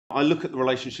I look at the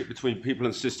relationship between people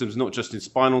and systems, not just in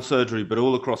spinal surgery, but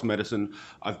all across medicine.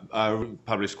 I've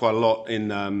published quite a lot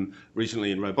in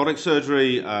recently in robotic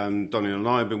surgery. Donnie and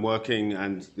I have been working,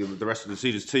 and the rest of the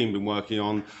CEDARS team have been working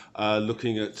on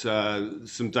looking at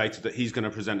some data that he's going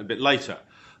to present a bit later.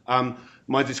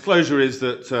 My disclosure is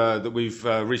that we've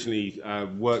recently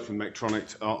worked with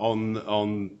Medtronic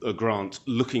on a grant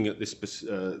looking at this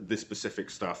specific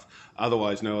stuff.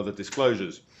 Otherwise, no other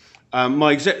disclosures.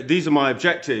 These are my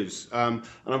objectives, and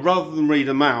rather than read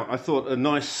them out, I thought a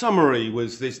nice summary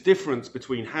was this difference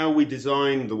between how we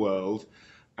design the world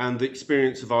and the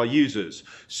experience of our users.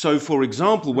 So, for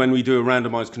example, when we do a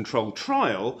randomized controlled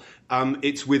trial,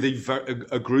 it's with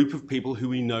a group of people who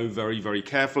we know very, very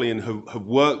carefully and have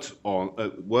worked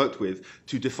with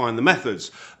to define the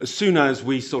methods. As soon as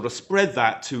we sort of spread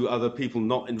that to other people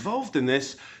not involved in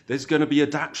this, there's going to be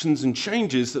adaptations and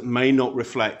changes that may not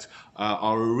reflect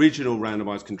our original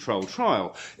randomized controlled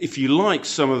trial. If you like,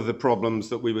 some of the problems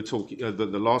that we were talking, that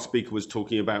the last speaker was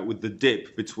talking about with the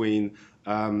dip between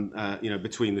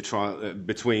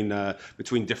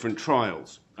between different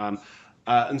trials.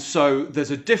 And so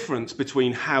there's a difference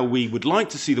between how we would like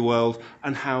to see the world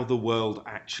and how the world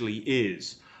actually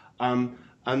is. And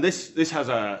this has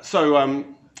a...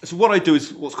 So what I do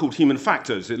is what's called human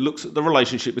factors. It looks at the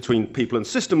relationship between people and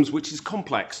systems, which is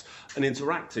complex and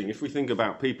interacting. If we think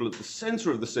about people at the center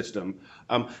of the system,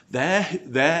 they're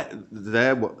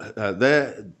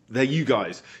you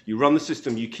guys. You run the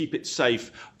system, you keep it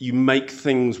safe, you make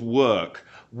things work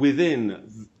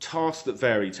within tasks that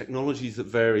vary, technologies that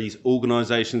vary,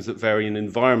 organizations that vary, and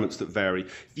environments that vary.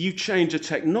 If you change a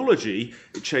technology,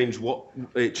 it changes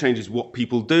what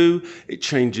people do, it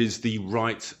changes the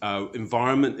right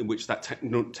environment in which that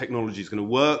technology is going to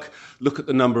work. Look at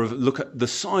the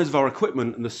size of our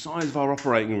equipment and the size of our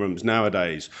operating rooms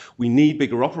nowadays. We need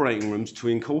bigger operating rooms to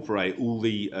incorporate all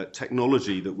the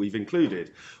technology that we've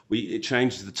included. It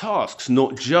changes the tasks,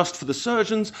 not just for the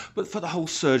surgeons, but for the whole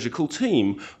surgical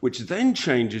team, which then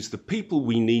changes the people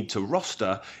we need to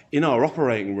roster in our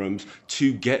operating rooms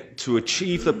to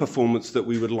achieve the performance that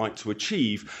we would like to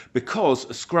achieve, because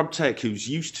a scrub tech who's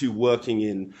used to working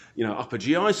in upper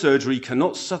GI surgery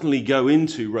cannot suddenly go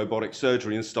into robotic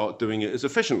surgery and start doing it as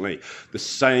efficiently. The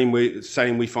same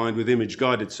we find with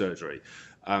image-guided surgery.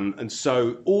 And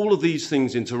so all of these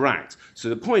things interact. So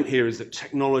the point here is that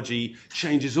technology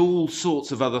changes all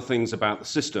sorts of other things about the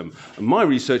system. And my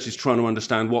research is trying to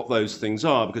understand what those things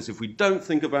are, because if we don't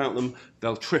think about them,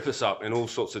 they'll trip us up in all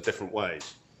sorts of different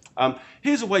ways.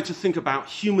 Here's a way to think about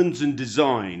humans and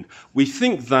design. We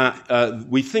think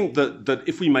that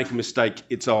if we make a mistake,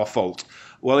 it's our fault.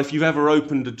 Well, if you've ever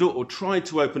opened a door or tried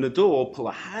to open a door, pull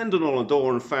a handle on a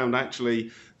door and found actually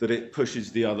that it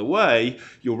pushes the other way,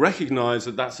 you'll recognize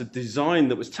that that's a design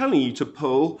that was telling you to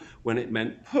pull when it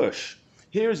meant push.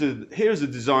 Here's a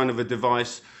design of a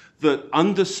device that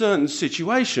under certain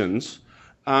situations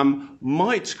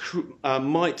might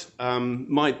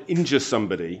injure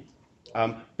somebody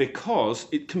because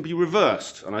it can be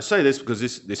reversed. And I say this because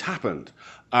this happened.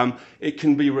 It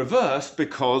can be reversed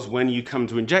because when you come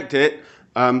to inject it,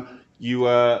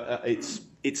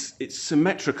 it's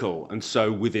symmetrical, and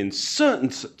so within certain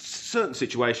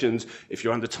situations, if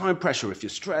you're under time pressure, if you're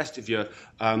stressed,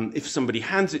 if somebody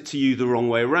hands it to you the wrong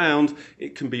way around,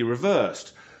 it can be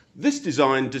reversed. This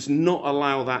design does not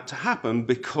allow that to happen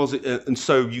because and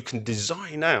so you can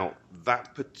design out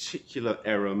that particular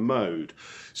error mode.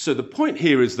 So the point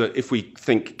here is that if we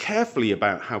think carefully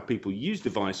about how people use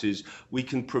devices, we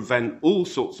can prevent all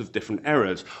sorts of different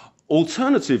errors.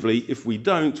 Alternatively, if we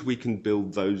don't, we can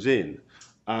build those in.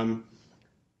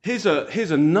 Here's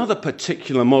another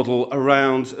particular model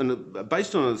around, and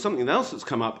based on something else that's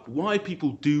come up, why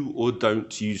people do or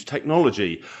don't use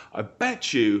technology. I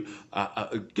bet you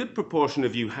a good proportion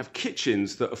of you have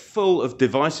kitchens that are full of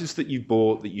devices that you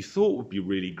bought that you thought would be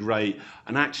really great,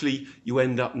 and actually you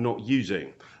end up not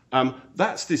using.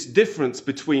 That's this difference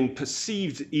between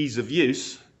perceived ease of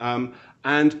use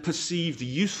and perceived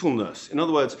usefulness. In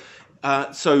other words,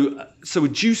 so a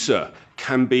juicer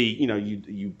can be,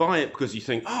 you buy it because you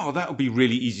think, oh, that will be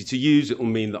really easy to use. It will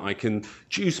mean that I can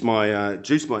juice my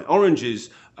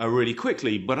oranges really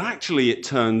quickly. But actually, it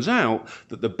turns out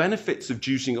that the benefits of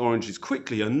juicing oranges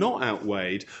quickly are not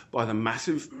outweighed by the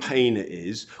massive pain it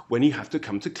is when you have to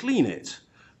come to clean it.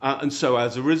 And so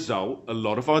as a result, a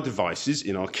lot of our devices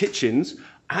in our kitchens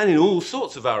and in all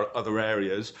sorts of our other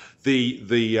areas, the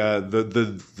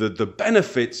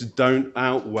benefits don't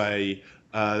outweigh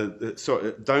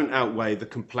the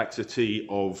complexity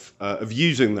of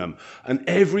using them. And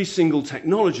every single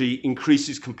technology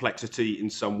increases complexity in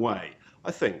some way,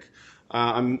 I think.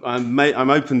 I'm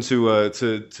open to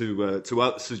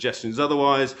other suggestions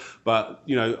otherwise, but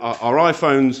you know, our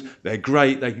iPhones, they're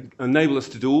great. They enable us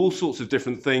to do all sorts of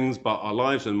different things, but our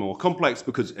lives are more complex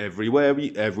because everywhere we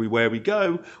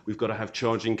go, we've got to have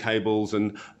charging cables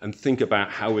and think about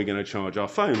how we're going to charge our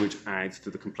phone, which adds to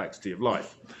the complexity of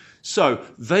life. So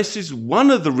this is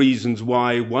one of the reasons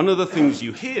why one of the things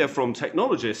you hear from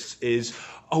technologists is,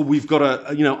 oh, we've got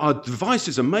a, you know, our device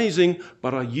is amazing,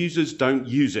 but our users don't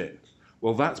use it.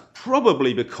 Well, that's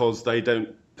probably because they don't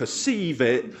perceive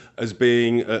it as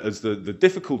being, as the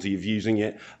difficulty of using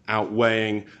it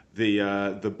outweighing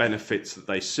the benefits that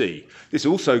they see. This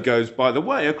also goes, by the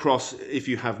way, across if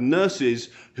you have nurses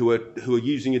who are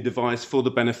using a device for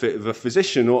the benefit of a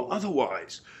physician or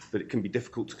otherwise, that it can be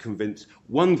difficult to convince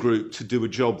one group to do a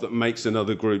job that makes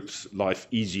another group's life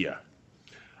easier.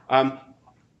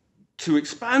 To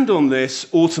expand on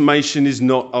this, automation is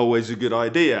not always a good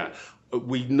idea.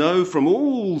 We know from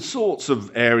all sorts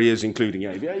of areas, including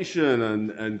aviation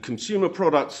and consumer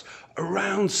products,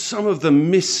 around some of the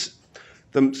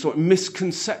sort of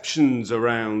misconceptions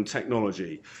around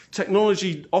technology.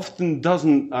 Technology often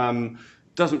doesn't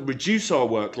reduce our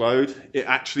workload.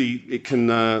 It can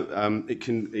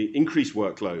increase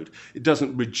workload. It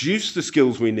doesn't reduce the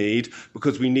skills we need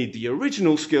because we need the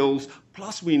original skills,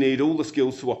 plus we need all the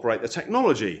skills to operate the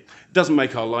technology. It doesn't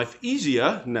make our life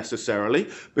easier necessarily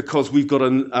because we've got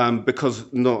to, because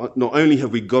not only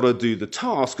have we got to do the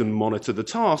task and monitor the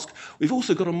task, we've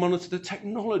also got to monitor the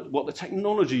technology, what the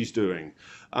technology is doing.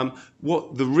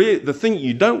 The thing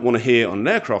you don't want to hear on an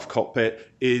aircraft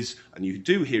cockpit is, and you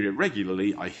do hear it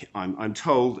regularly, I'm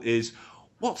told, is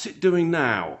what's it doing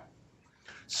now?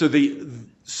 So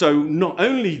not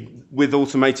only with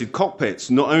automated cockpits,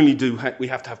 not only do we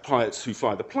have to have pilots who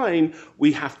fly the plane,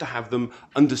 we have to have them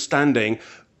understanding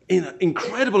in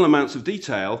incredible amounts of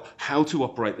detail how to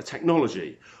operate the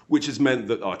technology, which has meant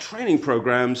that our training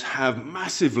programs have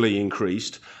massively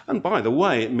increased. And by the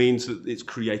way, it means that it's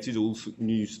created all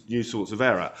new sorts of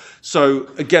error. So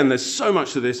again, there's so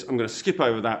much to this. I'm going to skip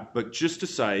over that, but just to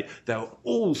say there are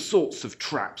all sorts of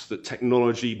traps that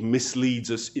technology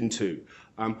misleads us into.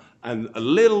 And a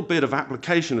little bit of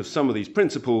application of some of these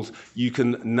principles, you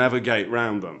can navigate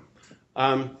around them.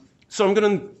 So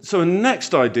the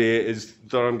next idea is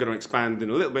that I'm going to expand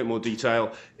in a little bit more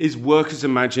detail is work as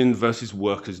imagined versus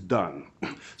work as done.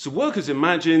 So work as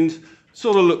imagined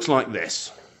sort of looks like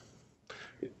this.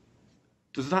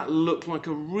 Does that look like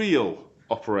a real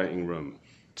operating room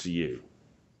to you?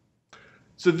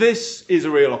 So this is a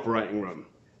real operating room,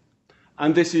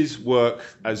 and this is work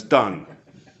as done.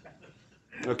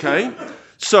 Okay,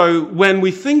 so when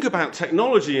we think about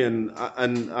technology, and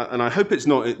I hope it's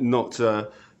not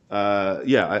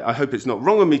I hope it's not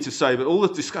wrong of me to say, but all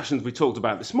the discussions we talked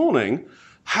about this morning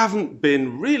haven't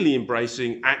been really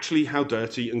embracing actually how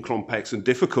dirty and complex and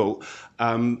difficult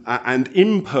and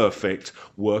imperfect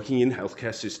working in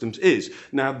healthcare systems is.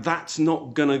 Now that's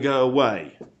not going to go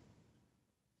away.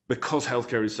 Because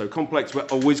healthcare is so complex, we're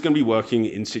always going to be working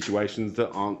in situations that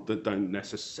aren't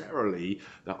necessarily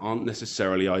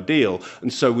ideal,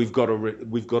 and so we've got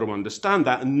to understand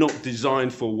that and not design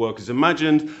for work as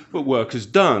imagined, but work as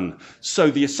done.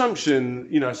 So the assumption,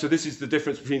 so this is the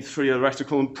difference between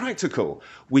theoretical and practical.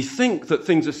 We think that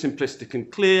things are simplistic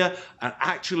and clear, and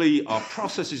actually our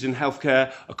processes in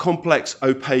healthcare are complex,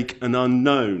 opaque, and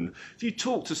unknown. If you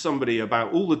talk to somebody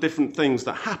about all the different things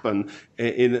that happen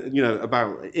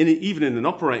even in an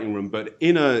operating room, but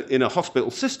in a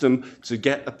hospital system to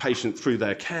get a patient through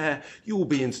their care, you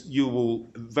will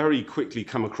very quickly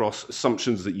come across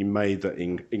assumptions that you made that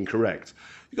are incorrect.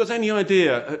 You got any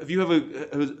idea?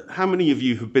 How many of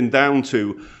you have been down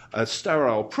to a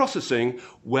sterile processing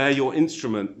where the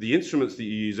instruments that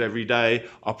you use every day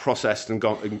are processed and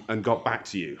got back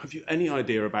to you? Have you any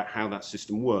idea about how that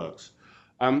system works?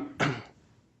 So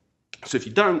if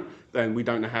you don't, then we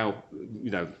don't know how.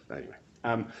 Anyway.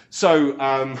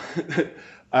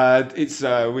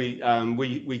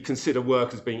 We consider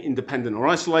work as being independent or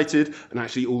isolated, and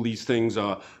actually all these things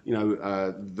are,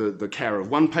 the care of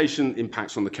one patient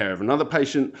impacts on the care of another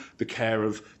patient, the care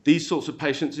of these sorts of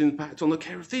patients impact on the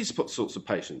care of these sorts of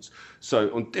patients.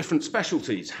 So on different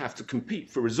specialties have to compete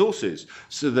for resources,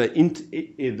 so they're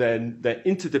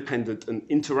interdependent and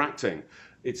interacting.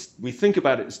 We think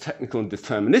about it as technical and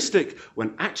deterministic,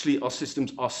 when actually our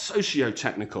systems are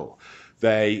socio-technical.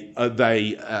 They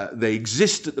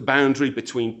exist at the boundary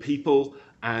between people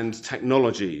and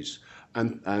technologies,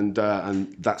 and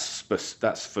that's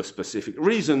for specific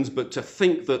reasons. But to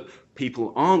think that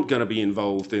people aren't going to be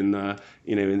involved in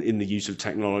the use of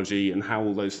technology and how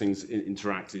all those things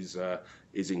interact is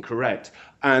is incorrect.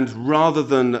 And rather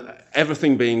than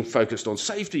everything being focused on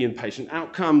safety and patient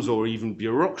outcomes or even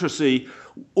bureaucracy,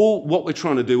 what we're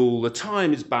trying to do all the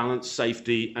time is balance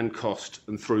safety and cost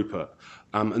and throughput.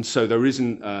 And so there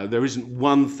isn't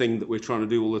one thing that we're trying to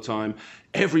do all the time.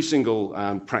 Every single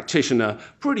practitioner,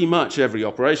 pretty much every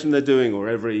operation they're doing, or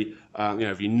every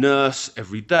nurse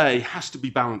every day has to be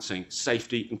balancing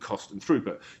safety and cost and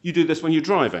throughput. You do this when you're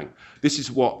driving. This is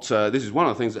one of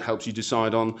the things that helps you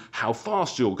decide on how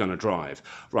fast you're going to drive.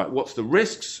 Right? What's the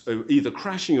risks of either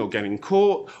crashing or getting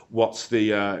caught? What's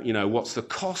the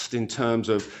cost in terms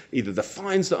of either the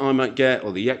fines that I might get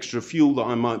or the extra fuel that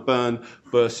I might burn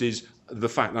versus the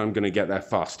fact that I'm going to get there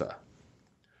faster.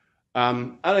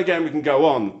 And again, we can go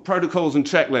on. Protocols and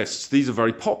checklists, these are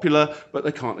very popular, but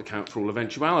they can't account for all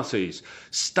eventualities.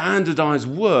 Standardized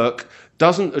work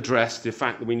doesn't address the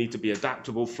fact that we need to be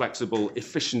adaptable, flexible,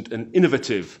 efficient, and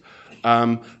innovative.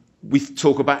 We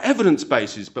talk about evidence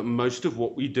bases, but most of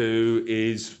what we do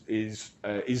is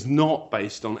not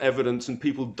based on evidence, and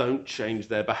people don't change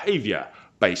their behavior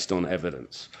based on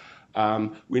evidence.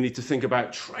 We need to think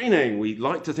about training. We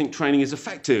like to think training is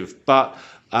effective, but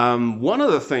one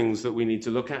of the things that we need to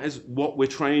look at is what we're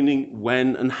training,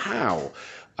 when, and how.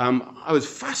 I'm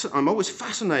always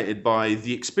fascinated by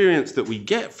the experience that we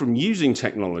get from using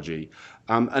technology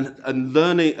and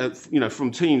learning,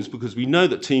 from teams, because we know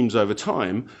that teams over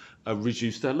time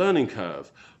reduce their learning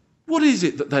curve. What is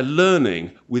it that they're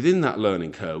learning within that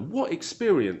learning curve? What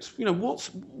experience?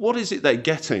 What is it they're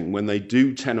getting when they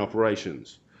do 10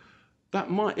 operations?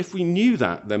 If we knew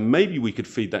that, then maybe we could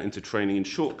feed that into training and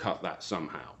shortcut that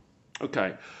somehow.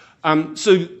 Okay,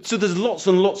 so there's lots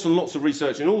and lots and lots of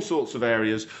research in all sorts of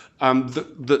areas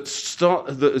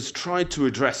that has tried to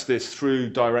address this through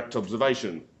direct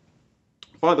observation.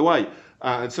 By the way,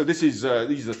 so these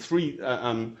are three,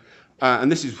 and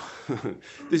this is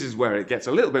this is where it gets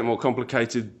a little bit more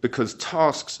complicated because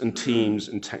tasks and teams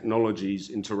and technologies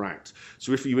interact.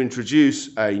 So if you introduce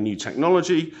a new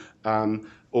technology, then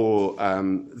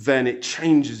it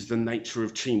changes the nature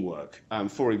of teamwork.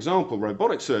 For example,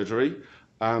 robotic surgery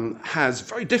has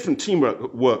very different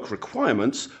teamwork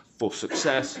requirements for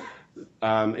success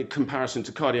in comparison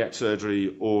to cardiac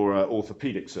surgery or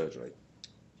orthopedic surgery.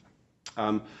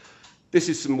 This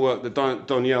is some work that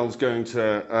Danielle's going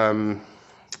to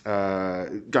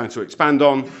expand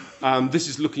on. This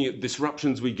is looking at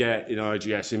disruptions we get in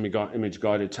IGS,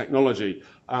 image-guided technology,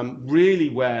 really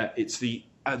where it's the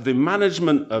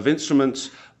management of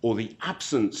instruments or the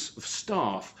absence of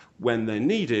staff when they're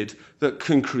needed that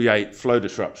can create flow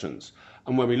disruptions.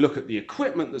 And when we look at the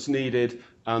equipment that's needed,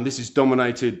 this is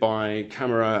dominated by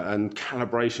camera and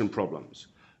calibration problems.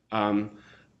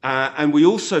 And we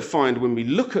also find when we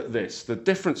look at this, the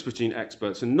difference between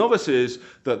experts and novices,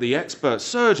 that the expert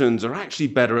surgeons are actually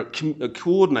better at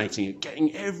coordinating, at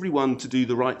getting everyone to do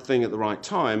the right thing at the right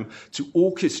time, to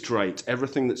orchestrate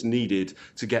everything that's needed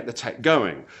to get the tech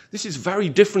going. This is very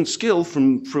different skill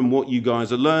from what you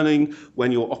guys are learning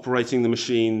when you're operating the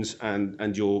machines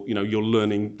and you're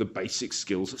learning the basic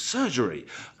skills of surgery.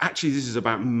 Actually, this is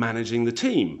about managing the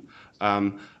team.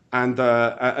 And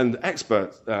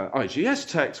expert IGS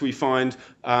techs, we find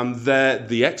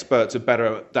the experts are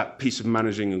better at that piece of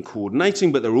managing and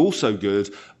coordinating, but they're also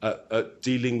good at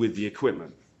dealing with the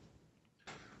equipment.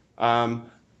 And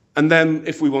then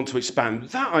if we want to expand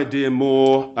that idea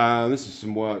more, this is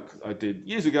some work I did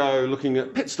years ago looking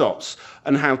at pit stops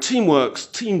and how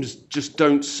teams just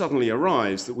don't suddenly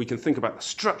arise, that we can think about the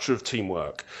structure of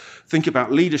teamwork. Think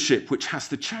about leadership, which has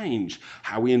to change,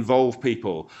 how we involve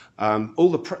people. All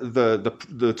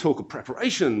the talk of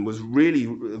preparation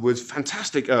was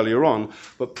fantastic earlier on,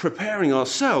 but preparing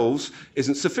ourselves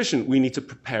isn't sufficient. We need to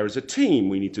prepare as a team.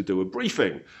 We need to do a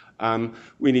briefing.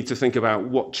 We need to think about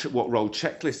what role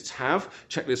checklists have.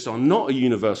 Checklists are not a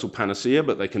universal panacea,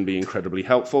 but they can be incredibly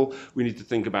helpful. We need to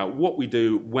think about what we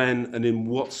do, when, and in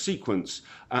what sequence.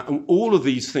 And all of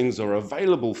these things are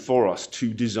available for us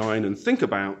to design and think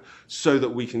about so that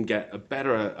we can get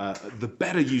the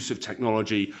better use of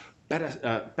technology,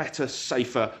 better,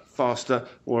 safer, faster,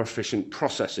 more efficient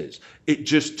processes. It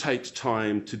just takes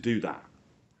time to do that.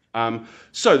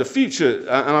 So the future,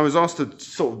 and I was asked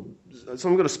to so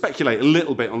I'm going to speculate a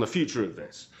little bit on the future of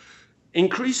this.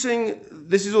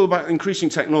 This is all about increasing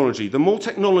technology. The more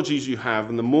technologies you have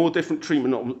and the more different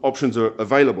treatment options are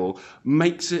available,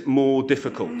 makes it more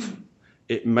difficult.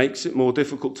 It makes it more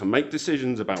difficult to make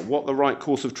decisions about what the right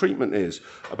course of treatment is,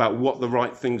 about what the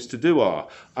right things to do are.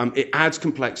 It adds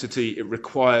complexity, it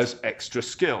requires extra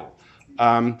skill.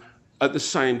 At the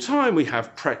same time, we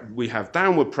have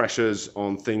downward pressures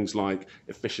on things like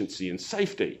efficiency and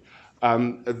safety.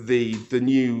 the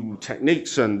new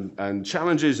techniques and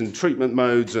challenges and treatment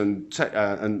modes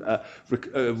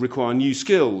require new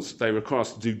skills. They require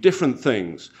us to do different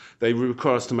things. They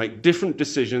require us to make different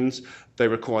decisions. They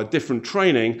require different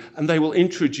training, and they will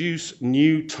introduce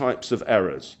new types of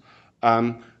errors.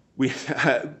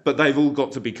 But they've all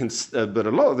got to be, but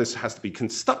a lot of this has to be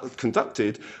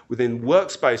conducted within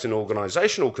workspace and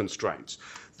organizational constraints.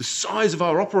 The size of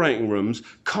our operating rooms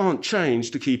can't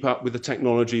change to keep up with the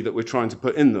technology that we're trying to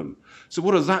put in them. So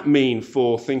what does that mean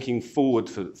for thinking forward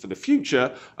for the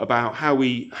future about how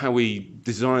we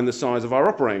design the size of our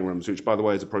operating rooms, which, by the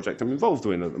way, is a project I'm involved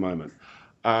in at the moment.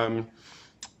 And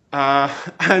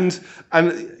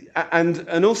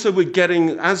also we're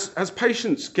getting, as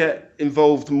patients get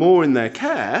involved more in their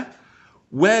care,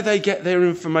 where they get their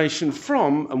information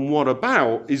from and what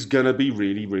about is going to be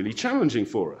really, really challenging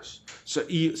for us. So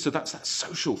that's that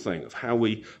social thing of how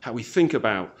we think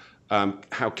about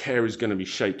how care is going to be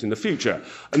shaped in the future.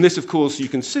 And this, of course, you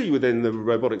can see within the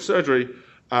robotic surgery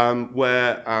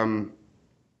where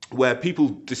people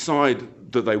decide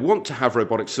that they want to have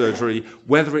robotic surgery,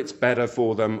 whether it's better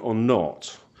for them or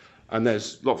not. And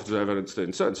there's lots of evidence that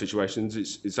in certain situations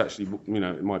it's actually,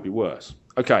 it might be worse.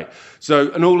 Okay,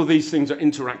 and all of these things are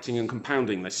interacting and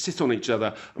compounding. They sit on each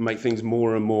other and make things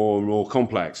more and more and more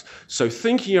complex. So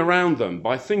thinking around them,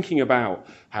 by thinking about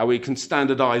how we can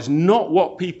standardize not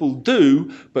what people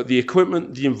do, but the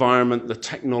equipment, the environment, the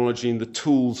technology, and the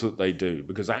tools that they do,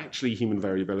 because actually human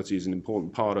variability is an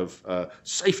important part of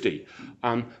safety.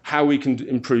 How we can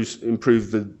improve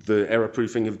the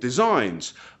error-proofing of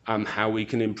designs, how we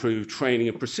can improve training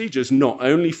of procedures, not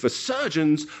only for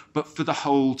surgeons, but for the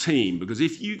whole team. Because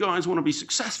if you guys want to be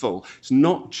successful, it's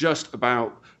not just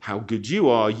about how good you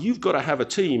are. You've got to have a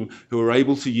team who are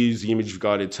able to use the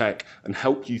image-guided tech and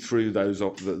help you through those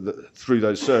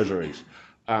surgeries.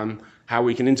 How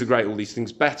we can integrate all these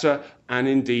things better and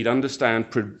indeed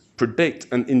understand, predict,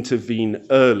 and intervene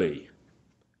early.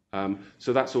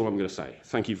 So that's all I'm going to say.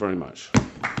 Thank you very much.